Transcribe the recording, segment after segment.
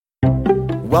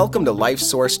Welcome to Life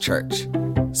Source Church.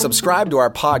 Subscribe to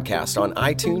our podcast on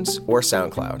iTunes or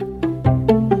SoundCloud.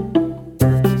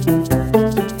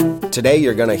 Today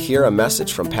you're going to hear a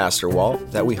message from Pastor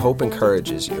Walt that we hope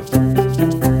encourages you.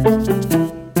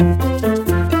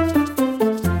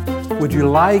 Would you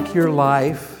like your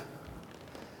life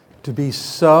to be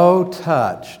so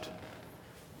touched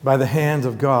by the hands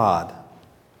of God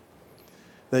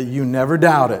that you never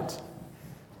doubt it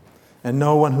and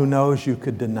no one who knows you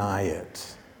could deny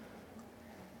it?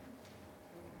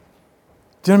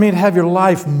 Do you know what I mean? Have your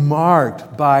life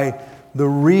marked by the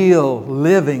real,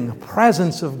 living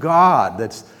presence of God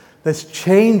that's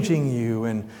changing you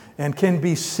and can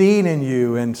be seen in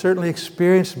you and certainly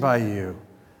experienced by you.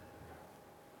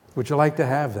 Would you like to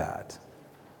have that?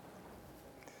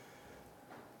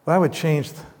 Well, that would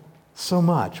change so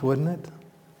much, wouldn't it?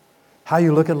 How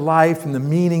you look at life and the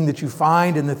meaning that you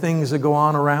find in the things that go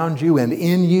on around you and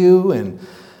in you. And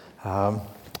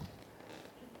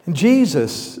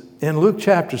Jesus, in Luke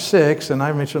chapter 6, and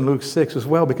I mentioned Luke 6 as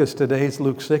well because today's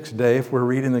Luke 6 day if we're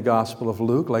reading the Gospel of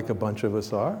Luke like a bunch of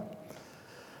us are.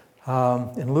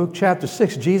 In Luke chapter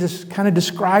 6, Jesus kind of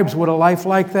describes what a life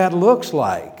like that looks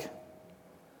like.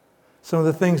 Some of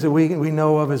the things that we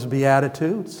know of as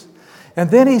Beatitudes. And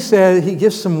then he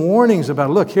gives some warnings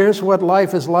about, look, here's what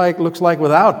life looks like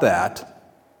without that.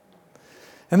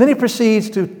 And then he proceeds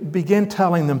to begin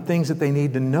telling them things that they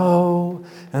need to know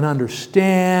and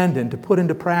understand and to put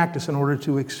into practice in order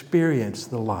to experience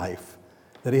the life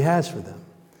that he has for them.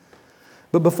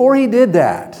 But before he did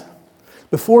that,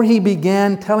 before he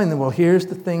began telling them, well, here's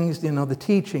the things, the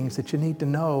teachings that you need to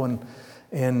know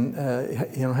and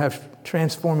have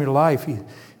transform your life,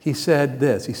 he said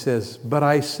this. He says, "But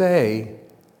I say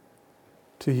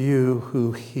to you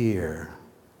who hear."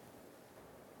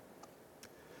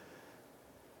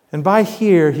 And by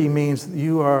hear, he means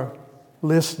you are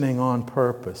listening on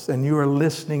purpose, and you are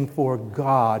listening for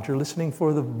God. You're listening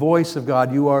for the voice of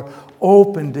God. You are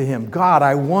open to Him. God,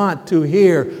 I want to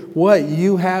hear what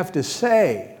you have to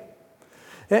say.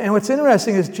 And what's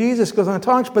interesting is Jesus goes on and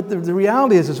talks, but the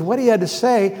reality is what he had to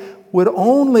say would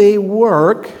only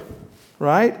work,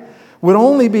 right? Would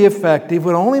only be effective,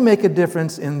 would only make a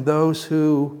difference in those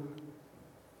who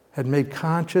had made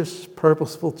conscious,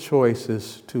 purposeful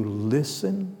choices to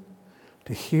listen,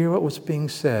 to hear what was being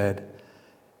said,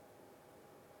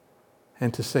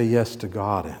 and to say yes to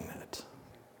God in it.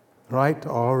 Right? To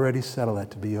already settle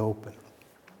that, to be open.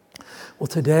 Well,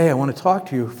 today I want to talk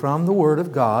to you from the Word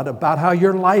of God about how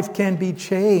your life can be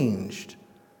changed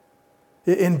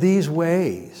in these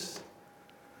ways.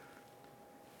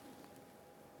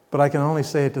 But I can only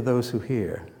say it to those who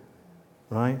hear,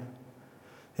 right?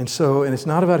 And it's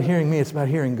not about hearing me, it's about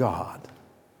hearing God.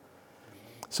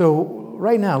 So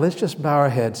right now, let's just bow our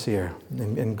heads here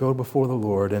and go before the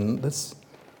Lord, and let's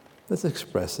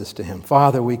express this to Him.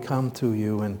 Father, we come to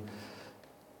you, and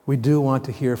we do want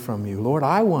to hear from you. Lord,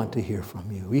 I want to hear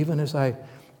from you, even as I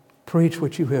preach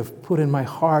what you have put in my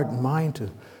heart and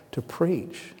mind to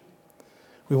preach.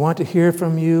 We want to hear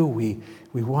from you. We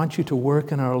want you to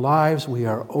work in our lives. We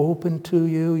are open to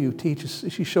you. You teach us,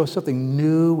 you show us something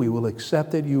new. We will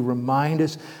accept it. You remind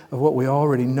us of what we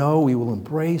already know. We will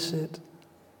embrace it.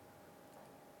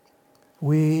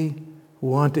 We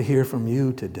want to hear from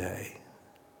you today.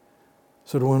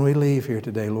 So that when we leave here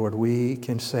today, Lord, we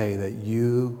can say that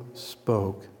you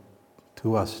spoke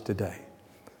to us today.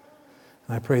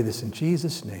 And I pray this in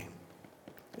Jesus' name.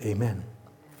 Amen.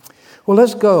 Well,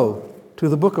 let's go to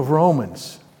the book of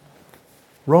Romans.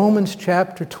 Romans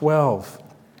chapter 12.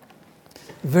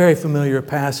 Very familiar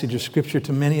passage of Scripture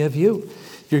to many of you.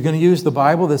 If you're going to use the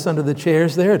Bible that's under the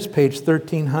chairs there, it's page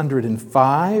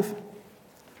 1305.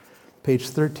 Page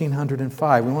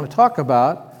 1305. We want to talk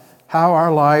about how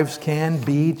our lives can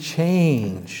be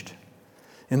changed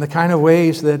in the kind of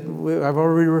ways that I've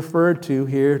already referred to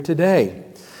here today.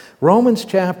 Romans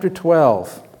chapter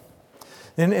 12.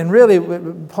 And really,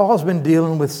 Paul's been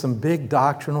dealing with some big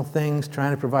doctrinal things,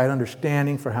 trying to provide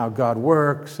understanding for how God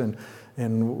works and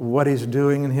what He's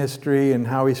doing in history and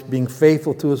how He's being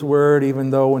faithful to His Word,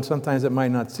 even though when sometimes it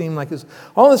might not seem like this.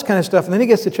 All this kind of stuff. And then he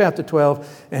gets to chapter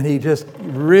 12, and he just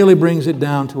really brings it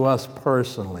down to us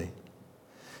personally.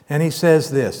 And he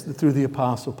says this through the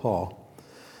Apostle Paul.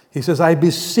 He says, "I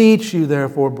beseech you,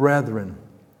 therefore, brethren,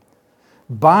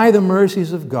 by the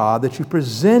mercies of God, that you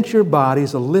present your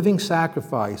bodies a living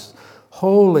sacrifice,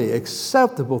 holy,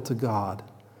 acceptable to God,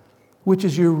 which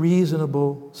is your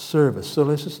reasonable service." So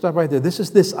let's just stop right there. This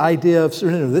is this idea of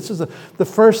surrender. This is the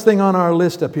first thing on our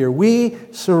list up here. We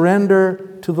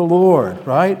surrender to the Lord,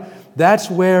 right? That's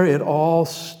where it all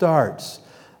starts.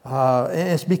 And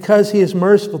it's because He is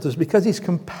merciful to us, because He's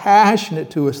compassionate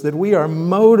to us, that we are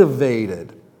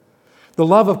motivated. The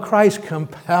love of Christ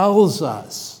compels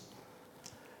us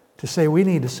to say we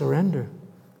need to surrender.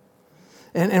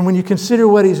 And when you consider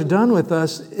what He's done with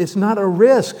us, it's not a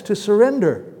risk to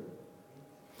surrender.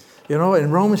 You know,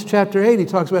 in Romans chapter 8, he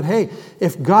talks about, hey,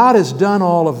 if God has done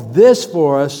all of this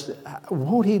for us,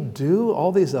 won't He do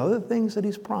all these other things that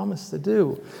He's promised to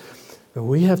do? But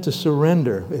we have to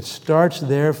surrender. It starts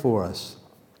there for us.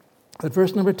 But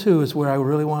verse number 2 is where I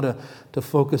really want to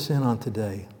focus in on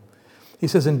today. He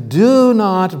says, and do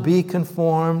not be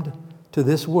conformed to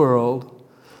this world,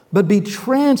 but be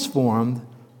transformed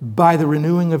by the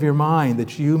renewing of your mind,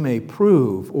 that you may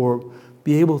prove or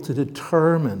be able to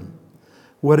determine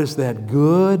what is that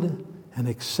good and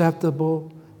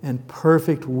acceptable and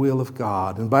perfect will of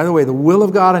God. And by the way, the will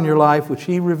of God in your life, which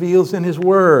He reveals in His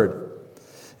Word,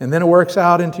 and then it works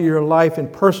out into your life in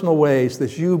personal ways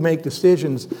that you make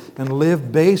decisions and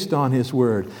live based on His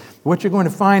Word. What you're going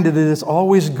to find is that it's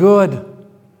always good.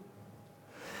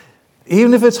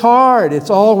 Even if it's hard, it's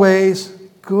always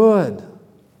good.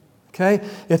 Okay?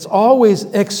 It's always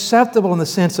acceptable in the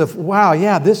sense of, wow,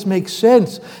 yeah, this makes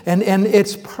sense. And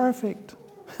it's perfect.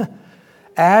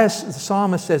 As the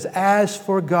psalmist says, as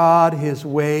for God, His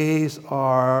ways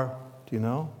are, do you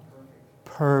know?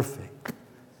 Perfect.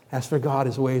 As for God,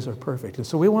 His ways are perfect. And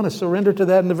so we want to surrender to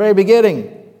that in the very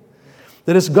beginning.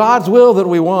 That it's God's will that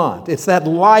we want. It's that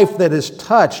life that is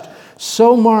touched,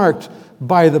 so marked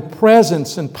by the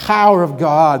presence and power of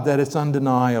God that it's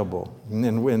undeniable.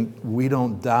 And we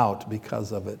don't doubt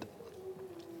because of it.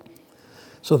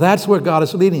 So that's where God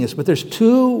is leading us. But there's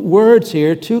two words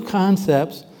here, two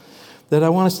concepts that I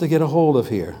want us to get a hold of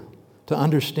here to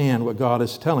understand what God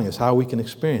is telling us, how we can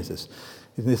experience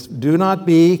this. Do not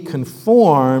be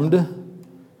conformed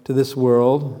to this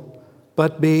world,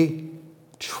 but be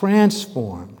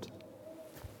transformed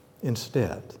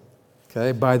instead.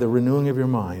 Okay, by the renewing of your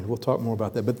mind. We'll talk more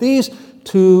about that. But these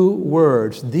two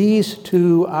words, these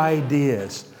two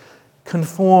ideas,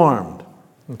 conformed.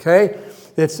 Okay,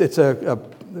 it's a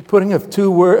putting of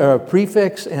two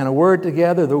prefix and a word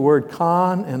together. The word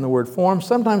con and the word form.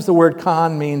 Sometimes the word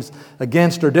con means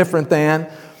against or different than,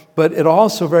 but it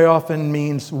also very often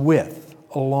means with,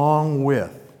 along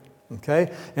with.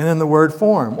 Okay? And then the word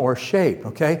form or shape.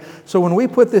 Okay? So when we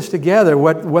put this together,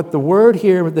 what the word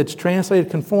here that's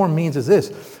translated conform means is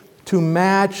this: to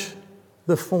match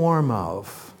the form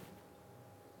of.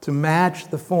 To match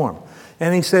the form.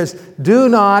 And he says, do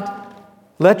not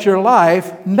let your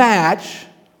life match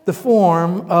the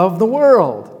form of the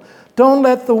world. Don't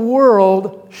let the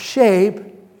world shape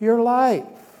your life.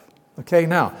 Okay,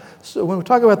 now, so when we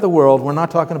talk about the world, we're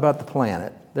not talking about the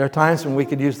planet. There are times when we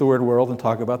could use the word world and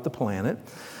talk about the planet.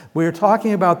 We're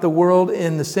talking about the world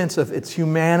in the sense of its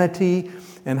humanity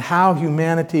and how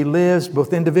humanity lives,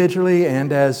 both individually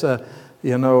and as a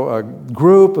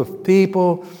group of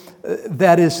people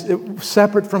that is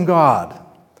separate from God.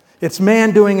 It's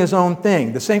man doing his own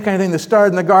thing. The same kind of thing that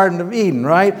started in the Garden of Eden,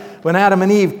 right? When Adam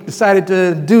and Eve decided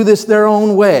to do this their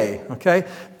own way, okay?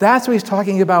 That's what he's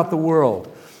talking about the world.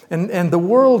 And the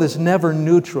world is never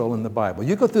neutral in the Bible.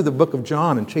 You go through the book of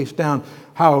John and chase down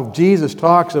how Jesus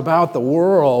talks about the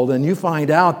world, and you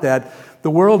find out that the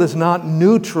world is not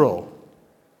neutral.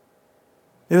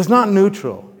 It is not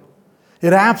neutral.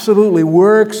 It absolutely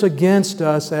works against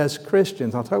us as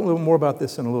Christians. I'll talk a little more about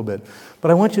this in a little bit.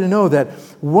 But I want you to know that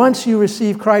once you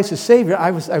receive Christ as Savior,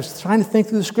 I was trying to think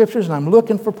through the Scriptures, and I'm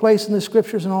looking for place in the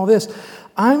Scriptures and all this.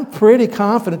 I'm pretty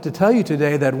confident to tell you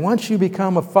today that once you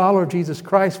become a follower of Jesus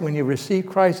Christ, when you receive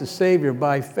Christ as Savior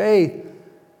by faith,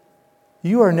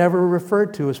 you are never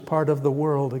referred to as part of the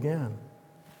world again.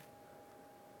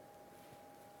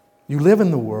 You live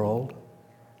in the world,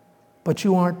 but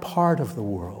you aren't part of the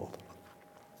world.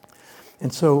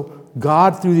 And so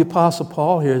God, through the Apostle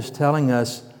Paul here, is telling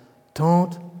us,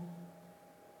 don't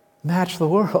match the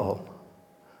world.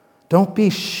 Don't be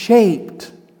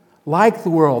shaped like the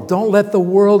world. Don't let the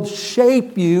world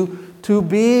shape you to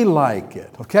be like it.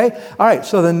 Okay? All right,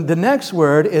 so then the next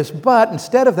word is but.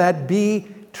 Instead of that, be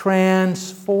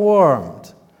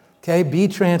transformed. Okay? Be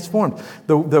transformed.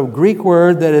 The Greek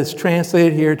word that is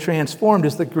translated here, transformed,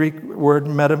 is the Greek word,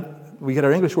 we get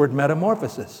our English word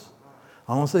metamorphosis.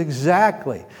 Almost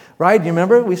exactly. Right? You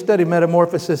remember? We studied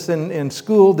metamorphosis in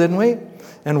school, didn't we?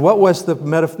 And what was the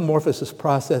metamorphosis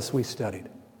process we studied?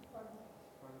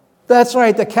 That's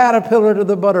right, the caterpillar to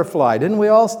the butterfly. Didn't we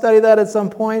all study that at some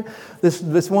point?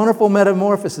 This wonderful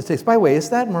metamorphosis takes. By the way, is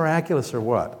that miraculous or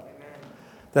what?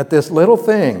 That this little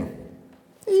thing,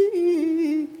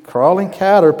 crawling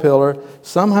caterpillar,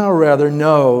 somehow or other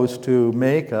knows to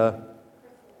make a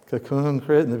cocoon,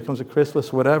 and it becomes a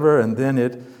chrysalis, whatever, and then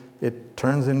it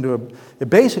turns into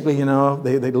basically,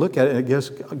 they look at it and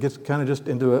it gets kind of just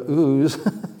into a ooze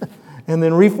and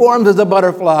then reforms as a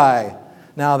butterfly.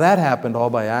 Now that happened all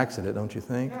by accident, don't you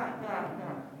think?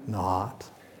 Not.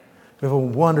 We have a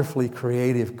wonderfully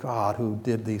creative God who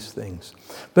did these things.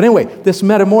 But anyway, this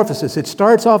metamorphosis, it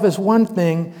starts off as one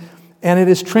thing and it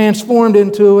is transformed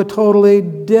into a totally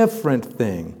different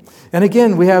thing. And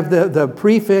again, we have the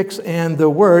prefix and the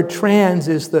word. Trans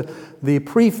is the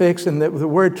prefix, and the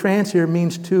word trans here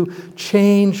means to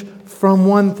change from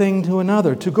one thing to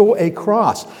another, to go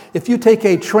across. If you take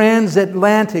a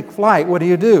transatlantic flight, what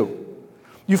do?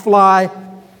 You fly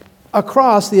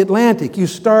across the Atlantic. You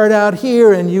start out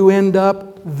here and you end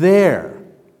up there.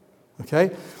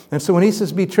 Okay? And so when he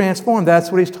says be transformed, that's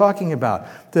what he's talking about.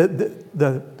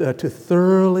 To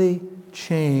thoroughly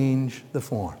change the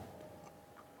form.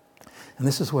 And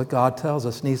this is what God tells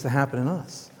us needs to happen in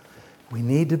us. We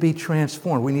need to be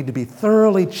transformed. We need to be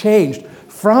thoroughly changed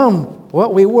from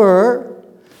what we were,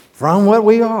 from what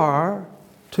we are,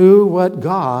 to what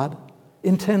God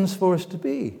intends for us to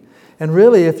be. And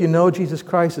really, if you know Jesus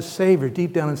Christ as Savior,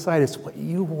 deep down inside, it's what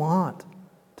you want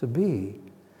to be.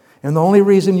 And the only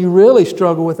reason you really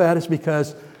struggle with that is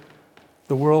because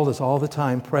the world is all the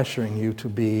time pressuring you to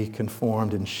be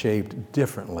conformed and shaped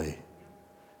differently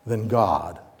than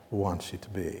God wants you to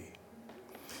be.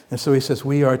 And so he says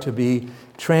we are to be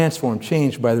transformed,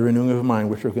 changed by the renewing of mind,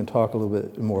 which we're going to talk a little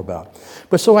bit more about.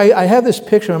 But so I have this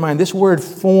picture in mind, this word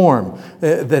form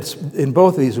that's in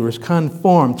both of these words,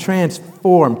 conform,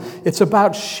 transform. It's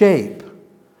about shape.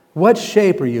 What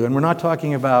shape are you? And we're not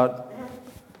talking about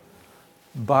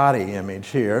body image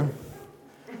here.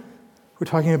 We're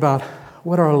talking about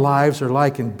what our lives are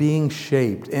like and being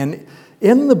shaped. And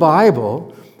in the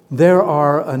Bible, there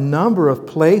are a number of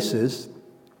places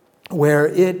where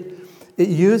it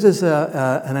uses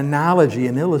an analogy,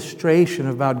 an illustration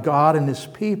about God and His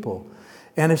people.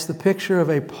 And it's the picture of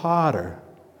a potter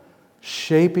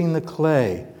shaping the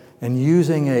clay and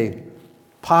using a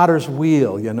potter's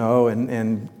wheel,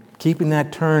 and keeping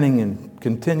that turning and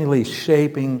continually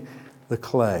shaping the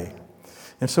clay.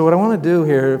 And so what I want to do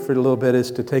here for a little bit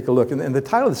is to take a look. And the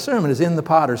title of the sermon is In the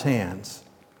Potter's Hands.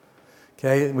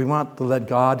 Okay, we want to let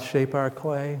God shape our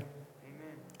clay.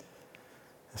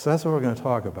 So that's what we're going to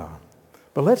talk about.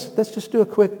 But let's just do a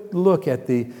quick look at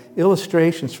the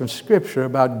illustrations from Scripture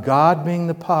about God being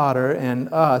the potter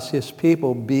and us, His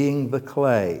people, being the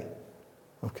clay.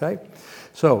 Okay?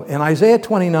 So in Isaiah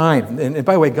 29, and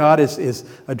by the way, God is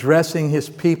addressing His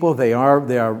people. They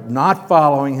are not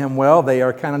following Him well. They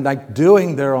are kind of like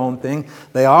doing their own thing.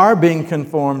 They are being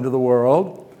conformed to the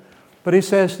world. But He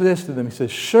says this to them. He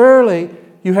says, surely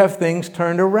you have things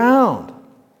turned around.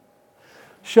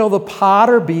 Shall the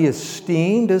potter be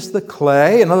esteemed as the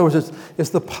clay? In other words, is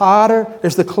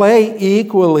the clay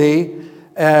equally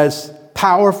as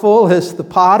powerful as the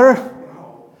potter?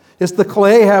 Does the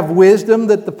clay have wisdom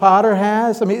that the potter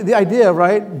has? I mean, the idea,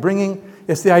 right?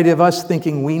 It's the idea of us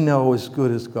thinking we know as good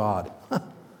as God.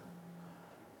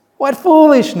 What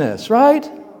foolishness, right?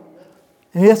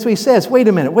 And that's what he says. Wait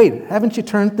a minute, haven't you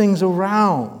turned things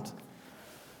around?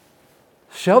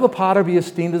 Shall the potter be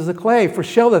esteemed as the clay? For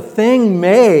shall the thing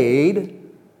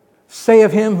made say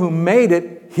of him who made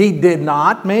it, he did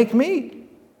not make me?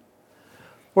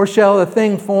 Or shall the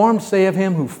thing formed say of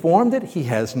him who formed it, he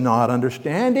has not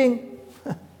understanding?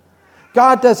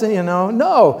 God doesn't,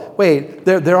 no. Wait,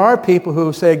 there are people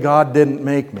who say God didn't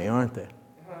make me, aren't there?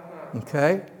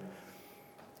 Okay?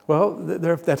 Well,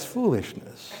 that's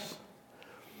foolishness.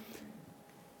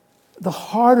 The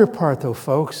harder part, though,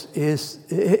 folks, is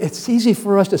it's easy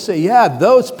for us to say, yeah,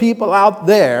 those people out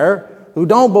there who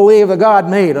don't believe that God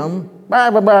made them,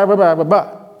 blah, blah, blah, blah, blah,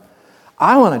 blah.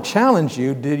 I want to challenge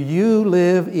you, do you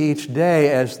live each day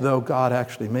as though God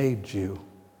actually made you?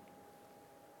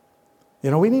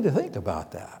 We need to think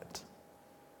about that.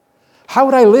 How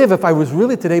would I live if I was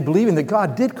really today believing that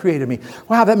God did create me?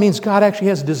 Wow, that means God actually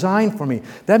has a design for me.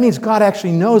 That means God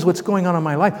actually knows what's going on in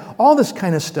my life. All this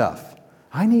kind of stuff.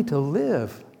 I need to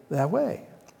live that way.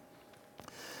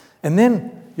 And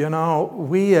then,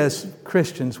 we as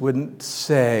Christians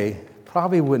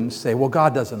probably wouldn't say, well,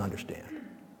 God doesn't understand.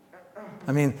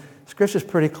 I mean, Scripture's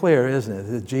pretty clear, isn't it?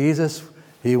 That Jesus,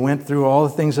 He went through all the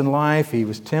things in life. He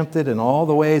was tempted in all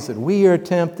the ways that we are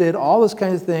tempted, all those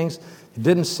kinds of things. He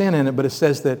didn't sin in it, but it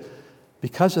says that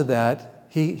because of that,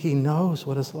 He knows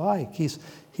what it's like.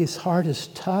 His heart is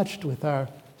touched with our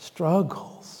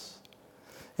struggles.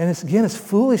 And it's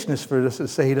foolishness for us to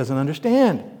say He doesn't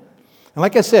understand. And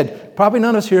like I said, probably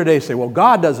none of us here today say, well,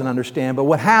 God doesn't understand. But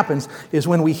what happens is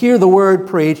when we hear the word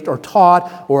preached or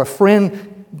taught or a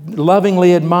friend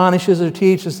lovingly admonishes or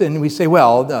teaches, and we say,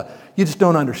 well, you just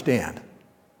don't understand.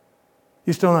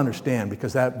 You just don't understand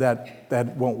because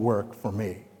that won't work for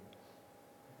me.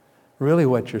 Really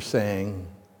what you're saying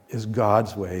is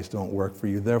God's ways don't work for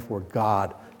you, therefore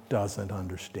God doesn't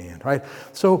understand, right?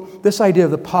 So this idea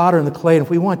of the potter and the clay, and if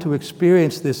we want to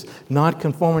experience this not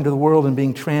conforming to the world and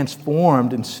being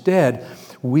transformed instead,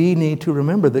 we need to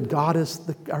remember that God is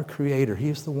our creator. He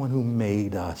is the one who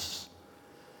made us.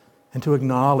 And to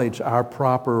acknowledge our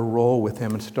proper role with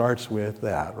him, it starts with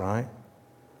that, right?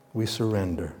 We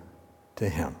surrender to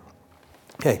him.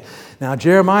 Okay, now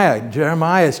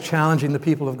Jeremiah is challenging the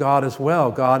people of God as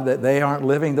well. God, that they aren't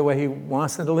living the way he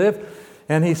wants them to live.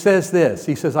 And he says this,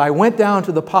 he says, I went down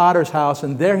to the potter's house,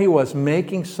 and there he was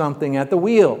making something at the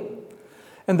wheel.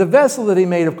 And the vessel that he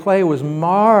made of clay was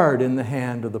marred in the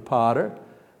hand of the potter.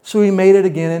 So he made it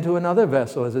again into another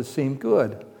vessel as it seemed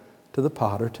good to the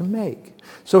potter to make.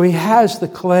 So he has the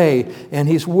clay and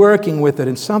he's working with it,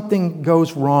 and something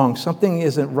goes wrong. Something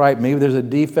isn't right. Maybe there's a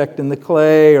defect in the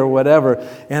clay or whatever,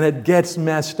 and it gets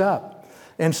messed up.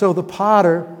 And so the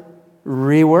potter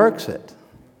reworks it.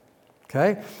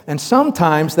 Okay? And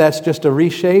sometimes that's just a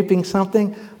reshaping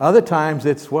something. Other times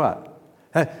it's what?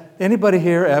 Anybody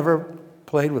here ever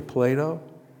played with Play-Doh?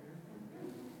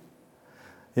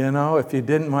 You know, if you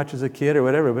didn't much as a kid or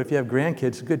whatever, but if you have grandkids,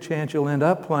 it's a good chance you'll end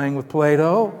up playing with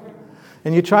Play-Doh.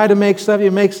 And you try to make stuff,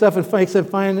 you make stuff,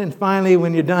 and finally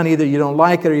when you're done, either you don't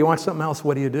like it or you want something else,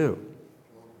 what do?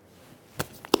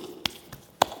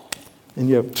 And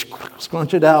you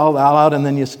scrunch it all out, and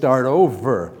then you start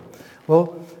over.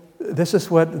 Well, this is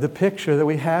what the picture that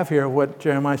we have here of what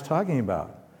Jeremiah's talking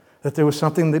about. That there was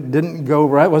something that didn't go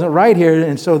right, wasn't right here,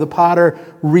 and so the potter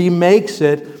remakes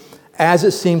it as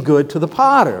it seemed good to the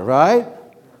potter, right?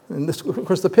 And this, of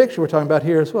course, the picture we're talking about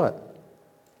here is what?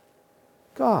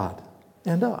 God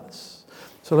and us.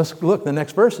 So let's look at the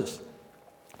next verses.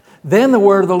 Then the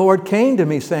word of the Lord came to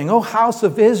me, saying, O house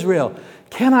of Israel,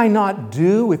 can I not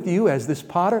do with you as this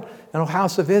potter? And O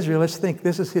house of Israel, let's think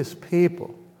this is his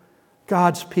people.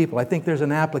 God's people. I think there's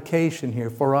an application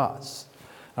here for us.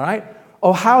 All right?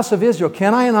 O house of Israel,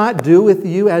 can I not do with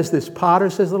you as this potter,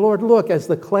 says the Lord? Look, as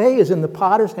the clay is in the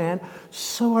potter's hand,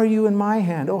 so are you in my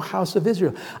hand, O house of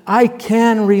Israel. I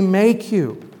can remake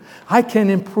you. I can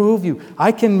improve you.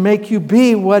 I can make you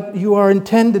be what you are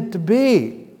intended to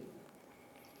be.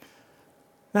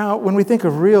 Now, when we think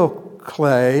of real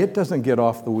clay, it doesn't get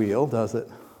off the wheel, does it?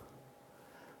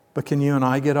 But can you and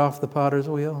I get off the potter's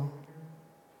wheel?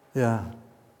 Yeah.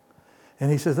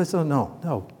 And he says, listen,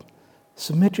 no.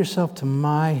 Submit yourself to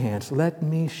my hands. Let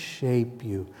me shape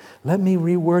you. Let me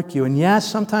rework you. And yes,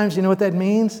 sometimes you know what that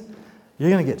means?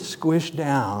 You're going to get squished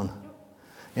down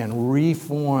and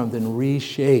reformed and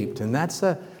reshaped. And that's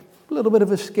a little bit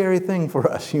of a scary thing for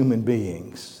us human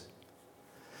beings.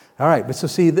 All right, but so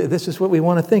see, this is what we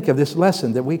want to think of, this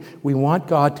lesson, that we want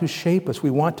God to shape us.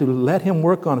 We want to let him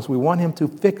work on us. We want him to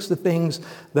fix the things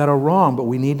that are wrong, but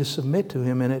we need to submit to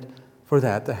him in it for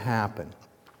that to happen.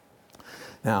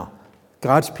 Now,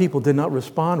 God's people did not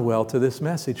respond well to this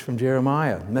message from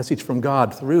Jeremiah, a message from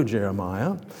God through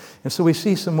Jeremiah. And so we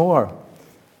see some more.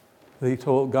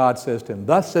 God says to him,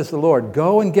 thus says the Lord,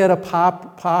 go and get a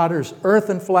potter's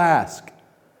earthen flask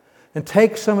and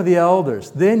take some of the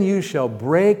elders. Then you shall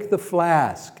break the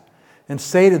flask and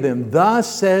say to them,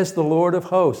 thus says the Lord of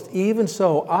hosts, even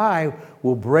so I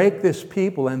will break this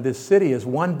people and this city as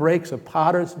one breaks a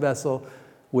potter's vessel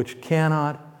which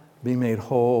cannot be made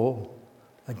whole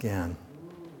again.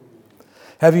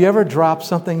 Have you ever dropped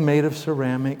something made of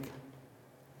ceramic?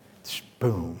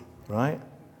 Boom, right?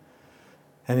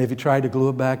 And have you tried to glue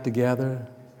it back together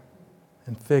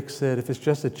and fix it? If it's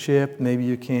just a chip, maybe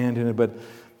you can, but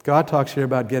God talks here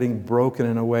about getting broken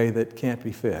in a way that can't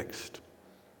be fixed.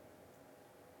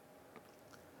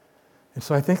 And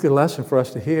so I think the lesson for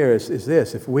us to hear is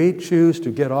this. If we choose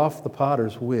to get off the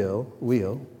potter's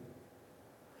wheel,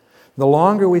 the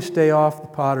longer we stay off the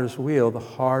potter's wheel, the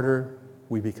harder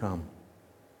we become.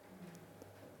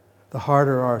 The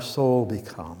harder our soul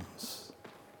becomes.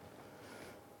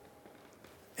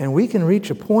 And we can reach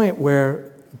a point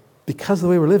where, because of the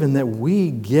way we're living, that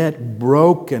we get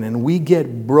broken, and we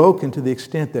get broken to the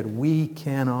extent that we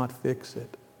cannot fix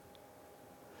it.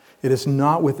 It is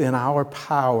not within our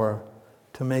power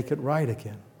to make it right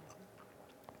again.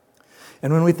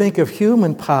 And when we think of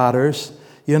human potters,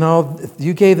 you know, if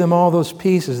you gave them all those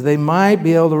pieces, they might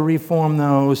be able to reform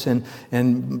those and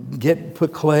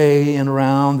put clay in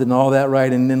around and all that,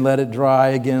 right, and then let it dry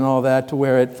again and all that to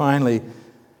where it finally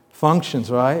functions,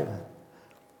 right?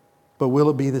 But will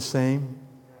it be the same?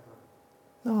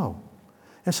 No.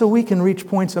 And so we can reach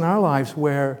points in our lives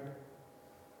where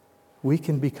we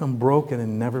can become broken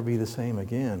and never be the same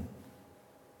again.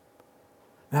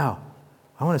 Now,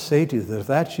 I want to say to you that if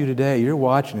that's you today, you're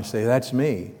watching and say, that's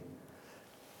me.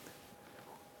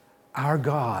 Our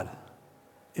God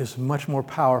is much more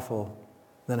powerful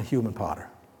than a human potter.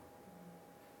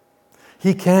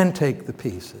 He can take the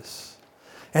pieces,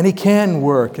 and He can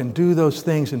work and do those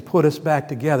things and put us back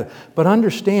together. But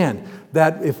understand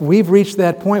that if we've reached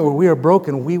that point where we are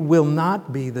broken, we will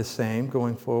not be the same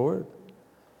going forward.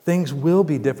 Things will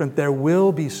be different. There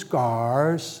will be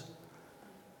scars.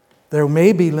 There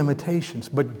may be limitations,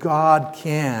 but God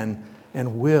can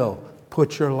and will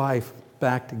put your life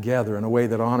back together in a way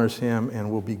that honors Him and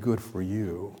will be good for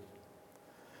you.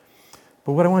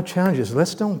 But what I want to challenge you is,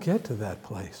 let's don't get to that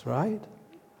place, right?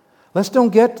 Let's don't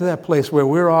get to that place where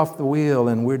we're off the wheel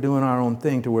and we're doing our own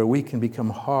thing to where we can become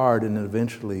hard and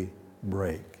eventually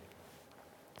break.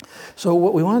 So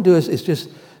what we want to do is just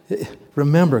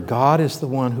remember, God is the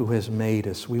one who has made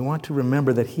us. We want to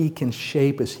remember that He can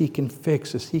shape us, He can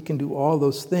fix us, He can do all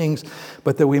those things,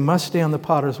 but that we must stay on the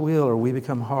potter's wheel or we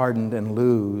become hardened and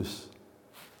lose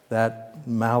that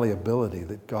malleability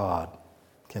that God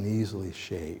can easily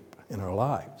shape in our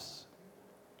lives.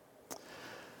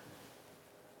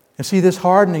 And see, this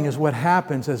hardening is what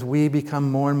happens as we become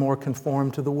more and more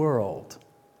conformed to the world,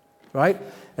 right?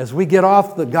 As we get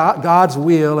off the God's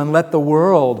wheel and let the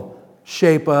world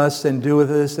shape us and do with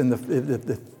us, and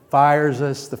the fires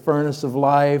us, the furnace of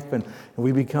life, and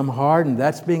we become hardened.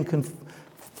 That's being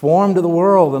conformed to the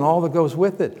world and all that goes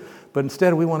with it. But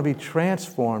instead, we want to be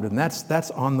transformed, and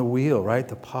that's on the wheel, right?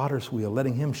 The potter's wheel,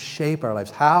 letting Him shape our lives.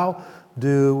 How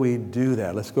do we do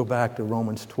that? Let's go back to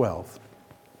Romans 12.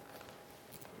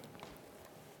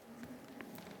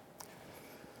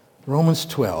 Romans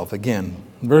 12, again,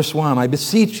 verse 1. I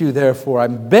beseech you, therefore,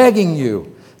 I'm begging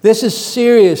you. This is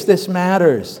serious. This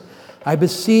matters. I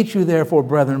beseech you, therefore,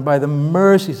 brethren, by the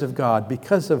mercies of God,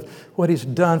 because of what He's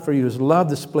done for you, His love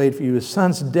displayed for you, His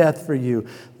Son's death for you,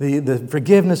 the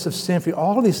forgiveness of sin for you,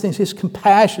 all these things, His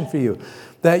compassion for you,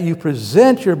 that you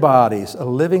present your bodies a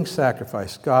living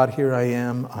sacrifice. God, here I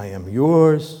am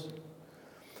yours.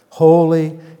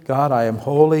 Holy, God, I am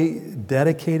wholly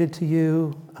dedicated to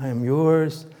you. I am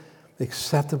yours,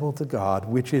 acceptable to God,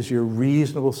 which is your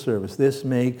reasonable service. This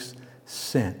makes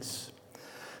sense.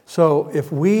 So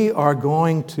if we are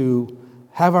going to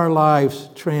have our lives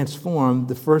transformed,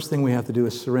 the first thing we have to do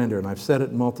is surrender. And I've said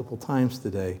it multiple times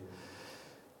today.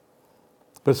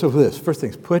 But so for this, first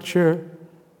thing is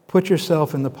put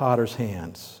yourself in the potter's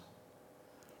hands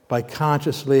by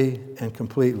consciously and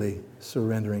completely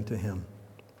surrendering to Him.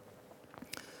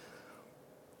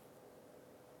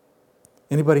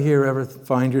 Anybody here ever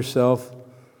find yourself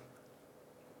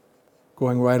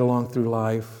going right along through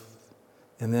life,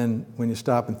 and then when you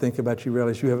stop and think about it, you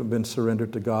realize you haven't been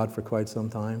surrendered to God for quite some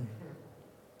time?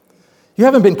 You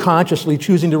haven't been consciously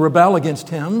choosing to rebel against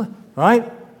Him,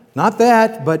 right? Not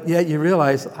that, but yet you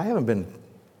realize, I haven't been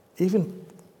even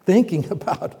thinking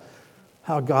about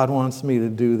how God wants me to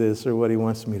do this or what He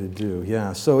wants me to do.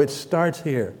 Yeah, so it starts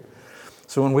here.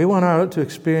 So when we want to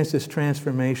experience this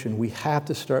transformation, we have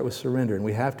to start with surrender, and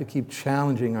we have to keep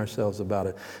challenging ourselves about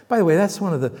it. By the way, that's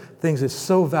one of the things that's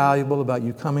so valuable about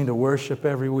you coming to worship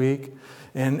every week.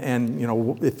 And you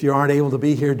know, if you aren't able to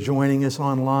be here joining us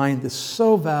online, it's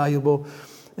so valuable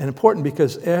and important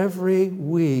because every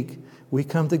week we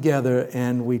come together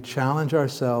and we challenge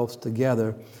ourselves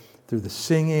together through the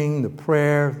singing, the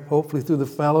prayer, hopefully through the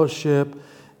fellowship,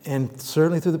 and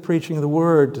certainly through the preaching of the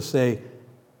Word to say,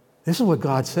 this is what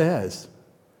God says.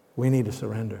 We need to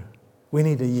surrender. We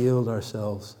need to yield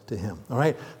ourselves to Him. All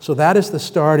right? So that is the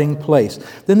starting place.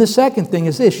 Then the second thing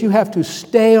is this. You have to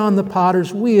stay on the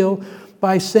potter's wheel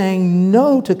by saying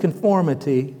no to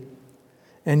conformity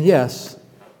and yes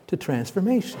to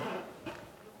transformation.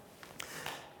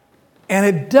 And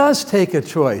it does take a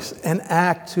choice, an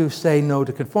act to say no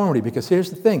to conformity. Because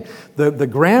here's the thing. The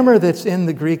grammar that's in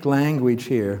the Greek language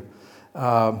here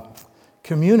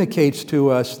communicates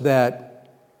to us that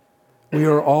we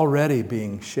are already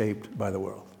being shaped by the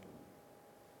world.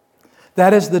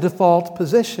 That is the default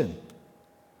position,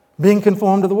 being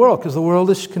conformed to the world, because the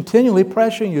world is continually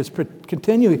pressuring you. It's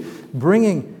continually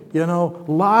bringing,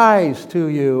 lies to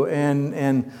you,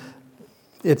 and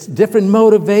it's different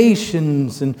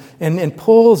motivations and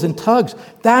pulls and tugs.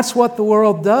 That's what the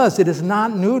world does. It is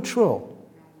not neutral,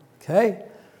 okay?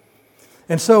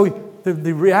 And so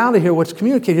the reality here, what's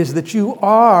communicated is that you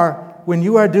are, when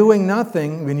you are doing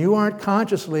nothing, when you aren't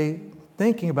consciously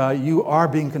thinking about it, you are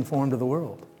being conformed to the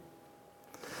world.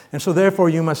 And so therefore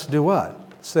you must do what?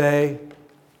 Say,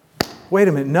 wait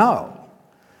a minute, no.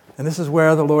 And this is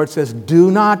where the Lord says,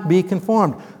 do not be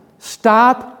conformed.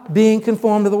 Stop being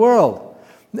conformed to the world.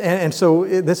 And so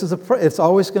it's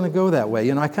always going to go that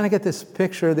way. I kind of get this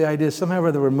picture, the idea somehow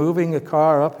whether we're moving a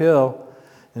car uphill,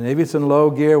 and maybe it's in low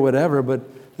gear, whatever, but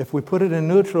if we put it in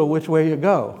neutral, which way you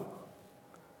go?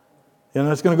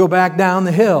 It's going to go back down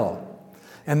the hill.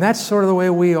 And that's sort of the way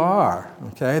we are,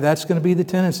 okay? That's going to be the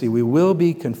tendency. We will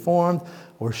be conformed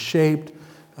or shaped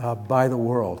by the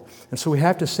world. And so we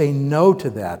have to say no to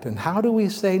that. And how do we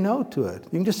say no to it? You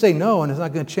can just say no and it's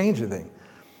not going to change anything.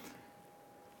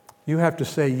 You have to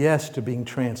say yes to being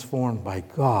transformed by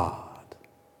God.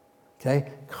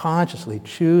 Okay? Consciously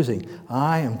choosing,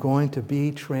 I am going to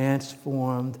be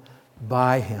transformed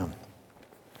by Him.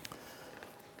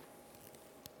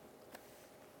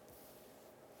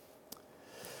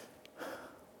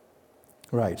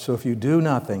 Right, so if you do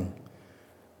nothing,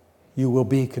 you will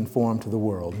be conformed to the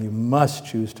world. You must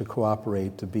choose to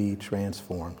cooperate to be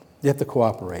transformed. You have to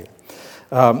cooperate.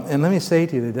 And let me say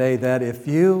to you today that if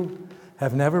you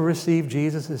have never received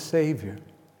Jesus as Savior,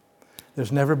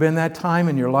 there's never been that time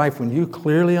in your life when you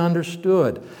clearly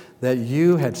understood that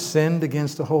you had sinned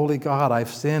against the holy God. I've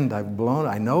sinned, I've blown it,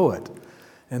 I know it.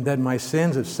 And that my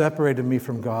sins have separated me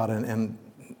from God, and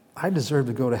I deserve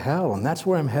to go to hell, and that's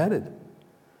where I'm headed.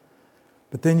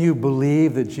 But then you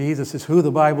believe that Jesus is who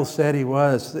the Bible said He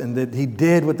was, and that He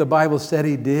did what the Bible said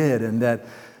He did, and that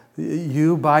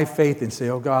you, by faith, and say,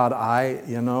 oh God,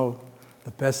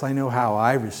 the best I know how,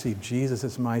 I received Jesus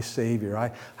as my Savior.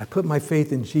 I put my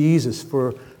faith in Jesus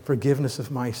for forgiveness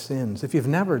of my sins. If you've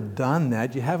never done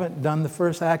that, you haven't done the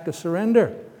first act of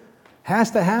surrender.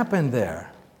 Has to happen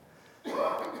there.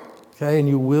 Okay, and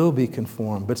you will be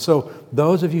conformed. But so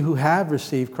those of you who have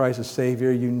received Christ as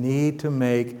Savior, you need to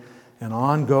make an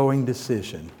ongoing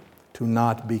decision to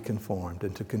not be conformed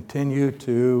and to continue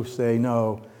to say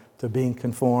no to being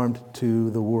conformed to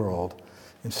the world.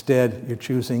 Instead, you're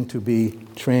choosing to be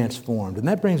transformed. And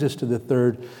that brings us to the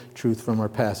third truth from our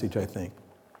passage, I think.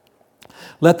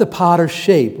 Let the potter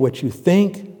shape what you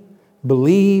think,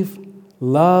 believe,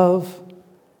 love,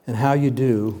 and how you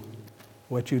do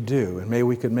what you do. And maybe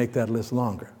we could make that list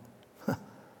longer.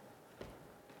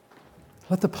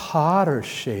 Let the potter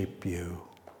shape you.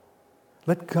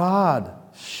 Let God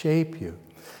shape you.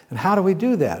 And how do we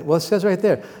do that? Well, it says right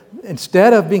there,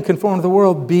 instead of being conformed to the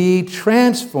world, be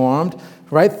transformed,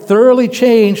 right? Thoroughly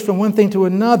changed from one thing to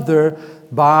another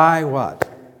by what?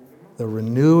 The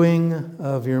renewing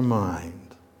of your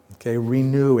mind. Okay,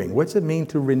 renewing. What's it mean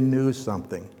to renew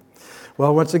something?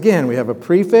 Well, once again, we have a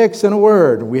prefix and a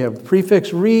word. We have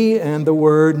prefix re and the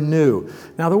word new.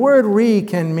 Now, the word re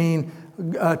can mean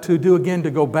to do again,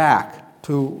 to go back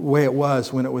to the way it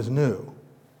was when it was new.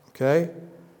 Okay?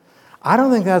 I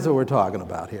don't think that's what we're talking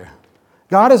about here.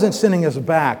 God isn't sending us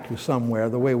back to somewhere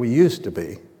the way we used to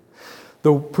be.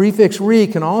 The prefix re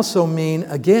can also mean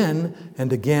again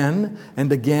and again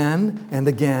and again and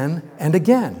again and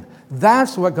again.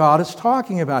 That's what God is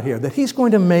talking about here, that He's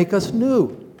going to make us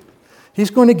new. He's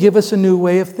going to give us a new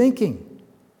way of thinking.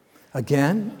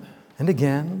 Again and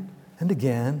again and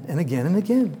again and again and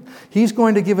again. He's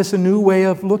going to give us a new way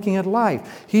of looking at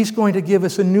life. He's going to give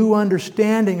us a new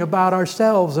understanding about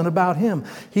ourselves and about Him.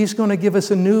 He's going to give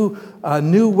us a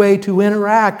new way to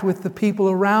interact with the people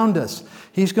around us.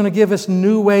 He's going to give us a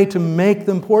new way to make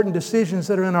the important decisions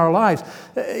that are in our lives.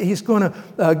 He's going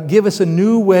to give us a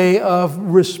new way of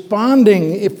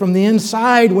responding from the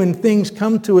inside when things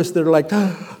come to us that are like,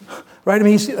 right? I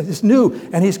mean, it's new,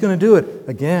 and He's going to do it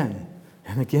again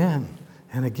and again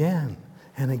and again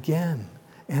and again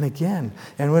and again.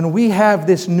 And when we have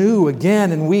this new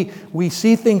again, and we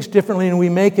see things differently, and we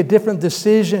make a different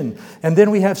decision, and then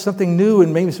we have something new,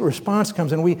 and maybe a response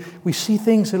comes, and we see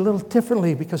things a little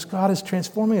differently because God is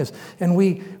transforming us, and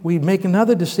we make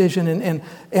another decision, and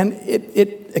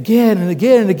it again and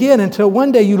again and again, until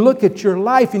one day you look at your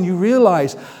life and you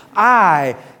realize,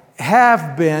 I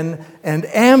have been and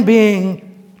am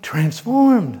being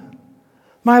transformed.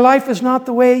 My life is not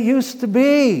the way it used to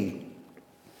be.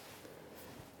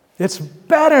 It's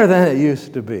better than it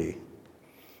used to be.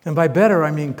 And by better,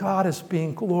 I mean God is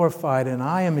being glorified, and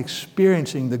I am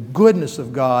experiencing the goodness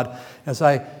of God as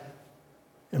I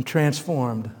am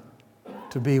transformed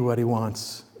to be what He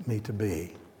wants me to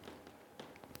be.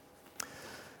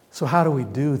 So how do we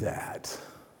do that?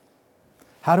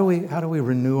 How do we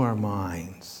renew our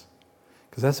minds?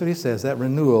 Because that's what He says, that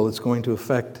renewal is going to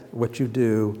affect what you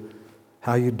do,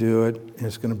 how you do it, and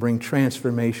it's going to bring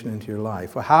transformation into your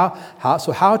life. Well,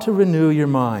 how to renew your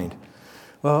mind?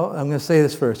 Well, I'm going to say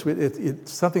this first.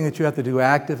 It's something that you have to do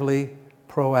actively,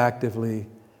 proactively,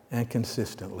 and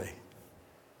consistently.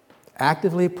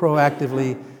 Actively,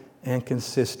 proactively, and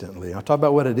consistently. I'll talk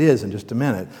about what it is in just a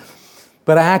minute.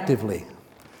 But actively.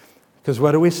 Because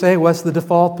what do we say? What's the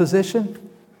default position?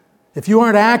 If you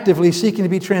aren't actively seeking to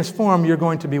be transformed, you're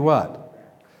going to be what?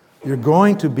 You're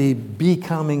going to be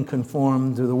becoming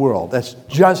conformed to the world. That's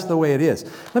just the way it is.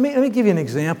 Let me give you an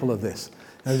example of this.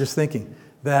 I was just thinking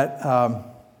that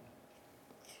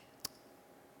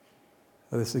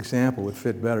this example would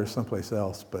fit better someplace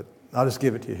else, but I'll just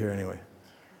give it to you here anyway.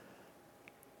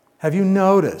 Have you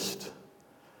noticed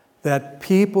that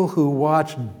people who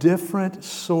watch different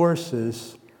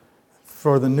sources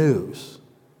for the news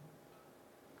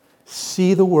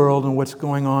see the world and what's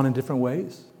going on in different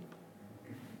ways?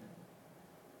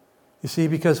 You see,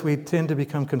 because we tend to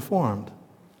become conformed,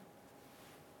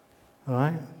 all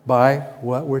right, by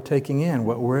what we're taking in,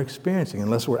 what we're experiencing,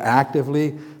 unless we're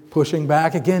actively pushing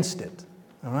back against it,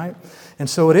 all right? And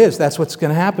so it is. That's what's going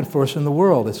to happen for us in the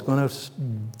world. It's going to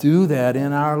do that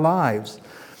in our lives.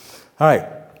 All right,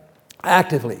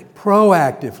 actively,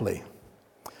 proactively.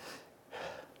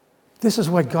 This is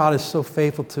what God is so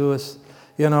faithful to us.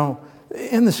 You know,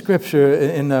 in the scripture,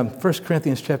 in 1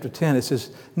 Corinthians chapter 10, it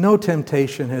says, no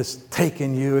temptation has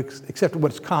taken you except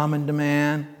what's common to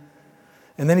man.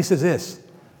 And then he says this,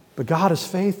 but God is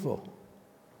faithful,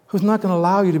 who's not going to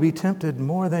allow you to be tempted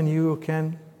more than you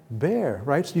can bear,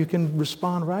 right? So you can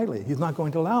respond rightly. He's not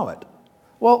going to allow it.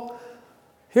 Well,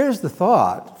 here's the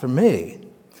thought for me.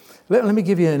 Let me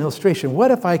give you an illustration.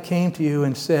 What if I came to you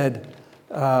and said,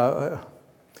 I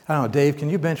don't know, Dave, can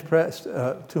you bench press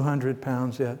 200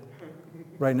 pounds yet?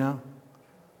 Right now?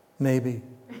 Maybe.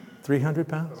 300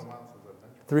 pounds?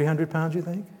 300 pounds, you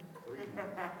think?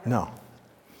 No.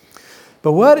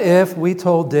 But what if we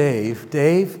told Dave,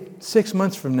 6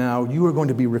 months from now, you are going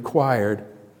to be required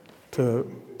to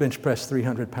bench press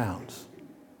 300 pounds?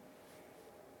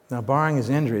 Now, barring his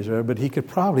injuries, but he could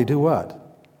probably do what?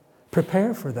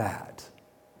 Prepare for that.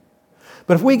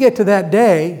 But if we get to that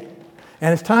day,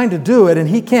 and it's time to do it, and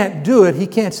he can't do it, he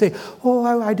can't say,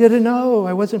 oh, I didn't know,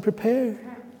 I wasn't prepared.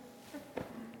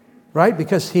 Right?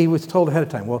 Because he was told ahead of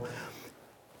time. Well,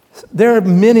 there are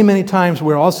many, many times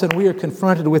where all of a sudden we are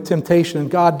confronted with temptation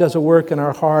and God does a work in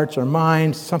our hearts, our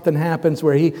minds. Something happens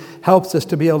where He helps us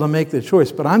to be able to make the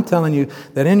choice. But I'm telling you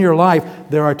that in your life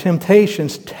there are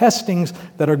temptations, testings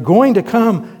that are going to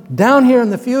come down here in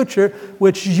the future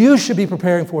which you should be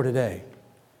preparing for today.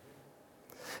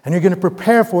 And you're going to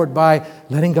prepare for it by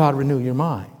letting God renew your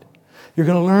mind. You're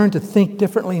going to learn to think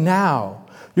differently now.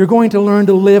 You're going to learn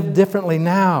to live differently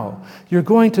now. You're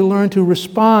going to learn to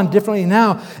respond differently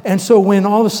now. And so when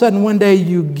all of a sudden one day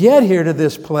you get here to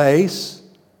this place,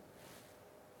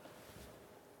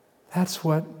 that's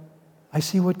what, I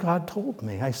see what God told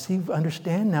me.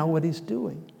 Understand now what He's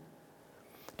doing. Do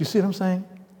you see what I'm saying?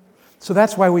 So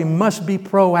that's why we must be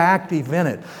proactive in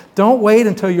it. Don't wait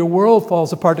until your world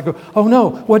falls apart to go, oh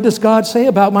no, what does God say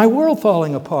about my world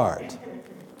falling apart?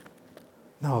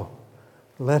 No.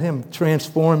 Let Him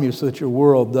transform you so that your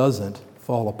world doesn't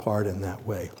fall apart in that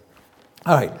way.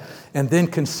 All right, and then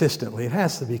consistently. It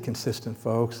has to be consistent,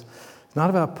 folks. It's not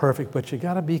about perfect, but you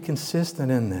got to be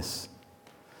consistent in this.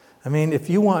 I mean, if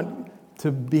you want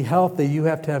to be healthy, you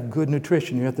have to have good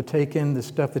nutrition. You have to take in the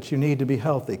stuff that you need to be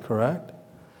healthy, correct?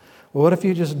 Well, what if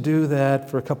you just do that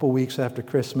for a couple weeks after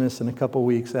Christmas and a couple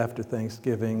weeks after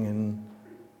Thanksgiving, and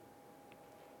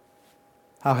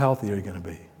how healthy are you going to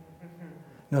be?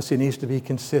 No, see, it needs to be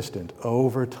consistent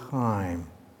over time.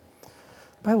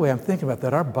 By the way, I'm thinking about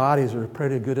that. Our bodies are a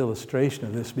pretty good illustration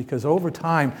of this because over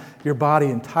time, your body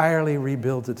entirely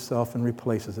rebuilds itself and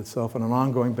replaces itself on an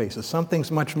ongoing basis. Some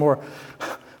things much more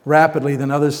rapidly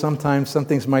than others. Sometimes some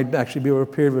things might actually be over a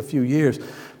period of a few years.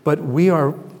 But we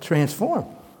are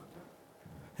transformed.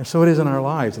 And so it is in our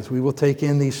lives as we will take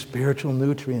in these spiritual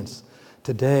nutrients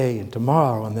today and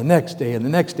tomorrow and the next day and the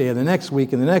next day and the next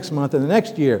week and the next month and the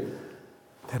next year.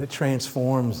 That it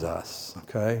transforms us,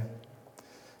 okay?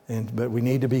 But we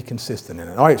need to be consistent in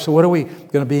it. All right, so what are we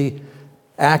going to be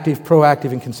active,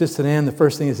 proactive, and consistent in? The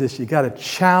first thing is this. You got to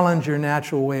challenge your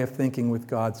natural way of thinking with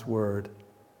God's Word.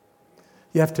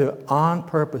 You have to, on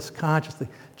purpose, consciously,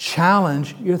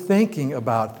 challenge your thinking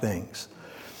about things.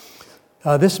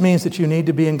 This means that you need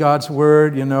to be in God's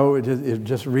Word,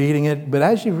 just reading it. But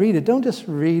as you read it, don't just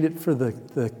read it for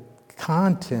the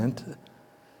content.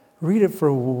 Read it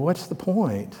for what's the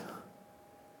point?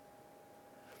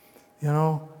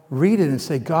 Read it and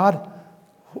say, God,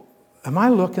 am I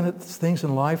looking at things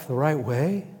in life the right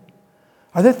way?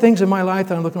 Are there things in my life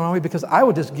that I'm looking the wrong way? Because I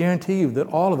would just guarantee you that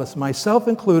all of us, myself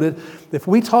included, if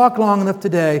we talk long enough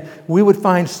today, we would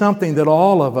find something that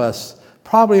all of us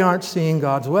probably aren't seeing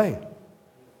God's way.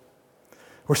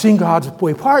 We're seeing God's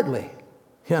way partly,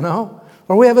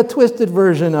 or we have a twisted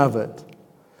version of it.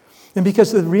 And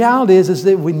because the reality is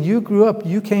that when you grew up,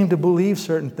 you came to believe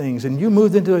certain things, and you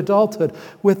moved into adulthood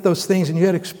with those things, and you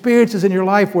had experiences in your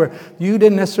life where you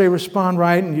didn't necessarily respond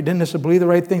right, and you didn't necessarily believe the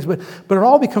right things, but it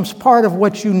all becomes part of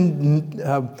what you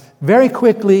very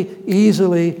quickly,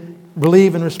 easily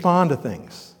believe and respond to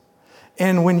things.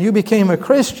 And when you became a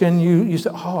Christian, you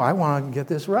said, oh, I want to get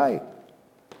this right.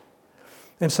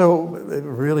 And so, a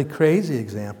really crazy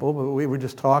example, but we were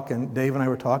just talking, Dave and I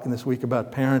were talking this week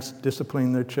about parents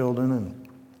disciplining their children.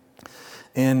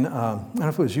 And I don't know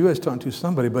if it was you I was talking to,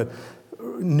 somebody, but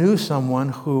knew someone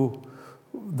who,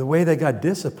 the way they got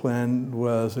disciplined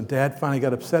was, and dad finally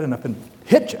got upset enough and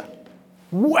hit you.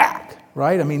 Whack!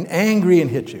 Right? I mean, angry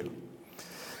and hit you.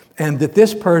 And that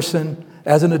this person,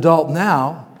 as an adult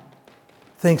now,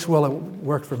 thinks, well, it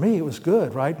worked for me, it was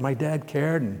good, right? My dad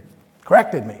cared and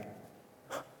corrected me.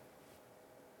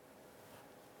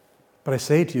 But I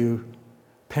say to you,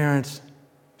 parents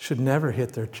should never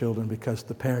hit their children because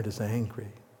the parent is angry.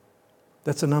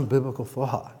 That's an unbiblical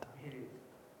thought.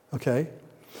 Okay?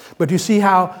 But you see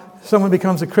how someone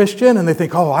becomes a Christian and they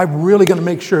think, oh, I'm really going to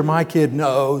make sure my kid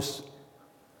knows.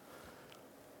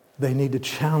 They need to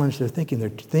challenge their thinking. Their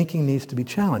thinking needs to be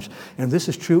challenged. And this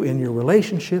is true in your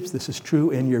relationships. This is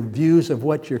true in your views of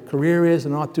what your career is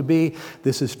and ought to be.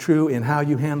 This is true in how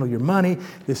you handle your money.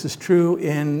 This is true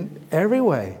in every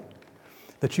way.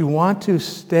 That you want to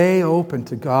stay open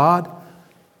to God.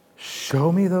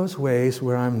 Show me those ways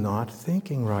where I'm not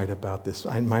thinking right about this.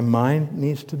 My mind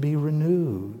needs to be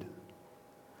renewed.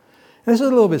 And this is a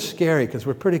little bit scary because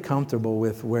we're pretty comfortable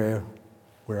with where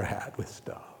we're at with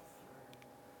stuff.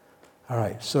 All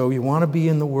right, so you want to be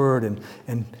in the Word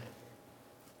and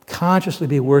consciously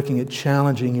be working at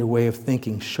challenging your way of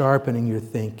thinking, sharpening your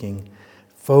thinking,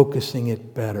 focusing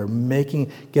it better,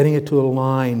 getting it to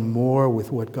align more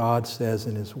with what God says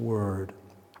in His Word.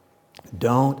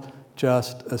 Don't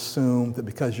just assume that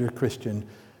because you're a Christian,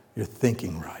 you're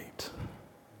thinking right.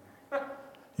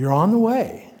 You're on the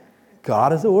way.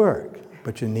 God is at work,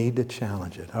 but you need to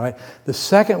challenge it. All right. The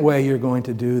second way you're going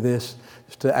to do this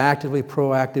is to actively,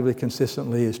 proactively,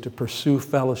 consistently is to pursue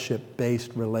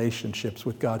fellowship-based relationships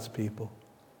with God's people.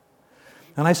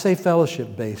 And I say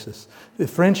fellowship basis. The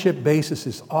friendship basis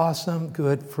is awesome,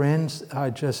 good. Friends are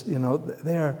just,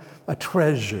 they're a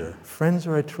treasure. Friends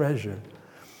are a treasure.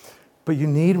 But you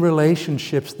need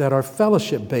relationships that are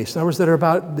fellowship based. In other words, that are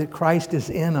about that Christ is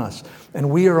in us. And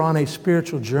we are on a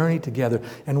spiritual journey together.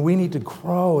 And we need to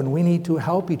grow and we need to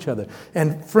help each other.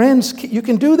 And friends, you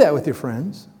can do that with your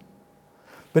friends.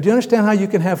 But do you understand how you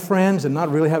can have friends and not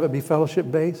really have it be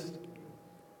fellowship based?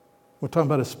 We're talking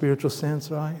about a spiritual sense,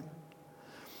 right?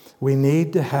 We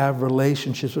need to have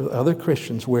relationships with other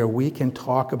Christians where we can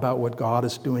talk about what God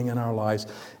is doing in our lives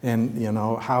and,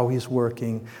 how He's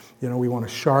working. We want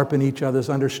to sharpen each other's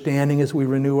understanding as we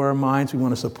renew our minds. We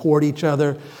want to support each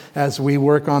other as we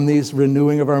work on these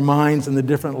renewing of our minds and the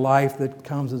different life that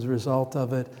comes as a result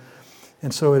of it.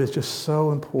 And so it is just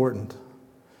so important.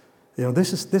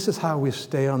 This is how we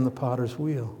stay on the potter's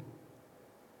wheel.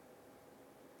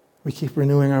 We keep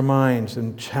renewing our minds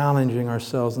and challenging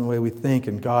ourselves in the way we think,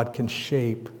 and God can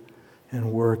shape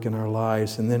and work in our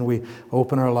lives. And then we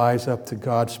open our lives up to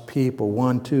God's people,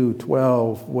 1, 2,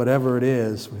 12, whatever it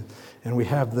is. And we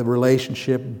have the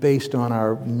relationship based on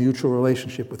our mutual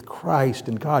relationship with Christ,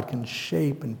 and God can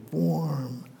shape and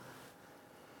form.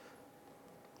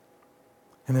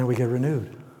 And then we get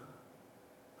renewed.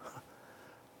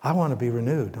 I want to be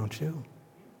renewed, don't you?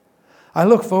 I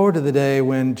look forward to the day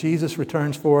when Jesus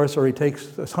returns for us or He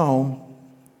takes us home,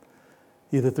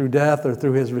 either through death or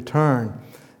through His return,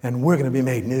 and we're going to be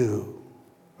made new,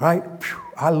 right?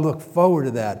 I look forward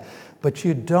to that. But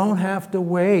you don't have to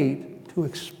wait to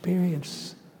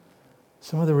experience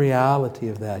some of the reality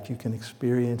of that. You can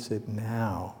experience it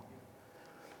now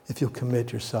if you'll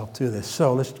commit yourself to this.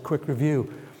 So let's quick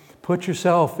review. Put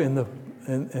yourself in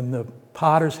the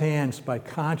potter's hands by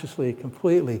consciously,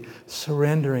 completely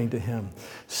surrendering to Him.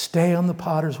 Stay on the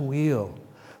potter's wheel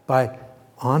by,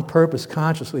 on purpose,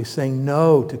 consciously saying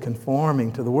no to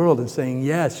conforming to the world and saying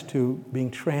yes to being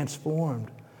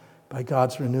transformed by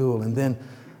God's renewal. And then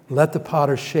let the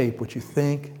potter shape what you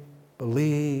think,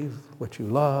 believe, what you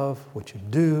love, what you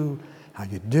do, how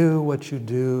you do what you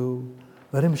do.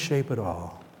 Let Him shape it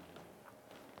all.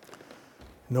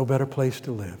 No better place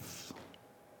to live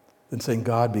than saying,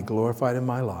 God, be glorified in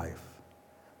my life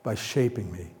by shaping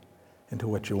me into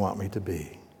what you want me to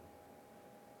be.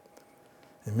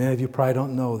 And many of you probably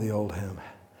don't know the old hymn,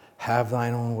 have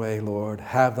thine own way, Lord,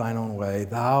 have thine own way.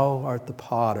 Thou art the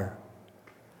potter,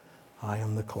 I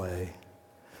am the clay.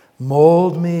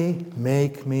 Mold me,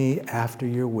 make me after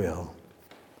your will,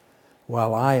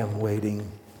 while I am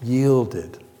waiting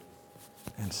yielded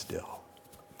and still.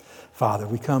 Father,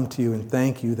 we come to you and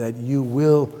thank you that you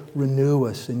will renew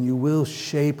us and you will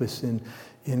shape us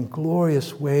in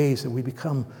glorious ways, that we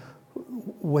become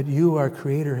what you, our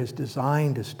Creator, has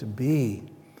designed us to be.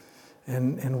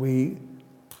 And we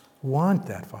want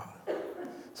that, Father.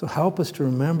 So help us to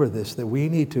remember this, that we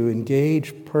need to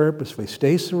engage purposefully,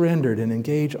 stay surrendered and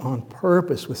engage on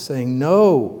purpose with saying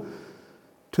no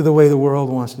to the way the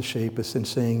world wants to shape us and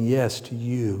saying yes to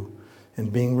you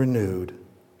and being renewed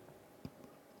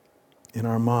in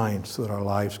our minds so that our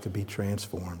lives could be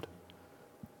transformed,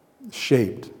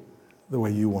 shaped the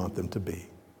way you want them to be.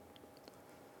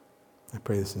 I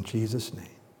pray this in Jesus' name.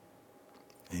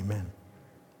 Amen.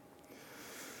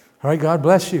 All right, God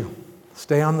bless you.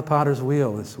 Stay on the potter's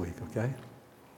wheel this week, okay?